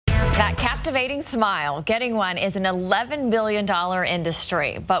That captivating smile, getting one is an $11 billion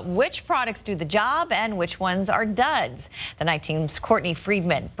industry. But which products do the job and which ones are duds? The Night Team's Courtney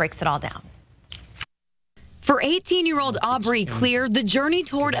Friedman breaks it all down. For 18-year-old Aubrey Clear, the journey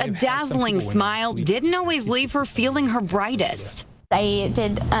toward a dazzling smile didn't always leave her feeling her brightest. I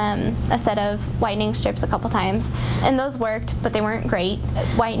did a set of whitening strips a couple times, and those worked, but they weren't great.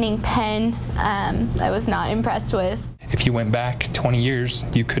 Whitening pen, I was not impressed with. If you went back 20 years,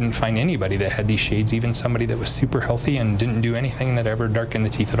 you couldn't find anybody that had these shades, even somebody that was super healthy and didn't do anything that ever darkened the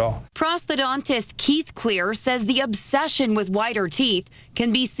teeth at all. Prosthodontist Keith Clear says the obsession with whiter teeth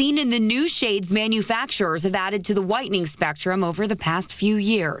can be seen in the new shades manufacturers have added to the whitening spectrum over the past few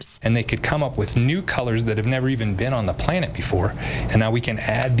years. And they could come up with new colors that have never even been on the planet before. And now we can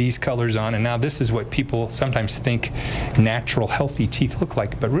add these colors on, and now this is what people sometimes think natural, healthy teeth look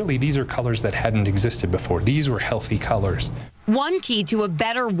like. But really, these are colors that hadn't existed before. These were healthy colors. One key to a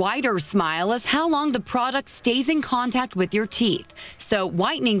better, whiter smile is how long the product stays in contact with your teeth. So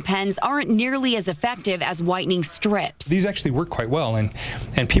whitening pens aren't nearly as effective as whitening strips. These actually work quite well,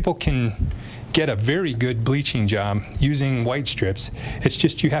 and people can get a very good bleaching job using white strips. It's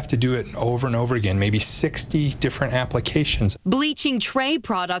just you have to do it over and over again, maybe 60 different applications. Bleaching tray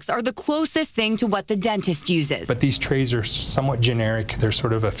products are the closest thing to what the dentist uses. But these trays are somewhat generic. They're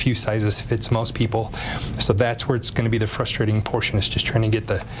sort of a few sizes fits most people. So that's where it's going to be the frustrating portion, is just trying to get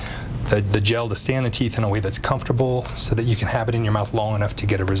the gel to stay on the teeth in a way that's comfortable so that you can have it in your mouth long enough to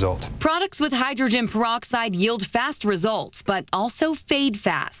get a result. Products with hydrogen peroxide yield fast results, but also fade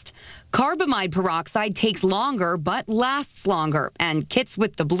fast. Carbamide peroxide takes longer but lasts longer, and kits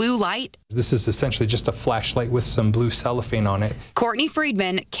with the blue light. This is essentially just a flashlight with some blue cellophane on it. Courtney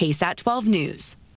Friedman, KSAT 12 News.